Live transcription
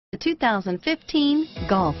The 2015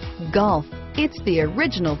 Golf. Golf. It's the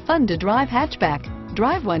original fun-to-drive hatchback.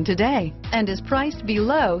 Drive one today and is priced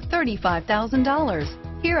below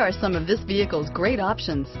 $35,000. Here are some of this vehicle's great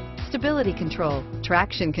options: stability control,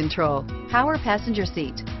 traction control, power passenger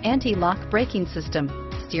seat, anti-lock braking system,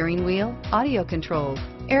 steering wheel audio controls,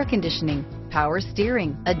 air conditioning, power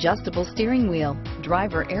steering, adjustable steering wheel,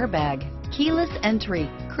 driver airbag, keyless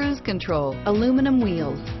entry, cruise control, aluminum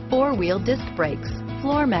wheels, four-wheel disc brakes,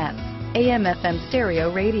 floor mats, AM/FM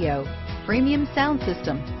stereo radio, premium sound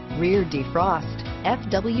system, rear defrost,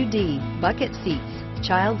 FWD, bucket seats,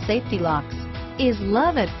 child safety locks. Is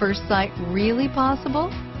love at first sight really possible?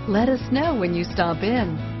 Let us know when you stop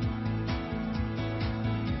in.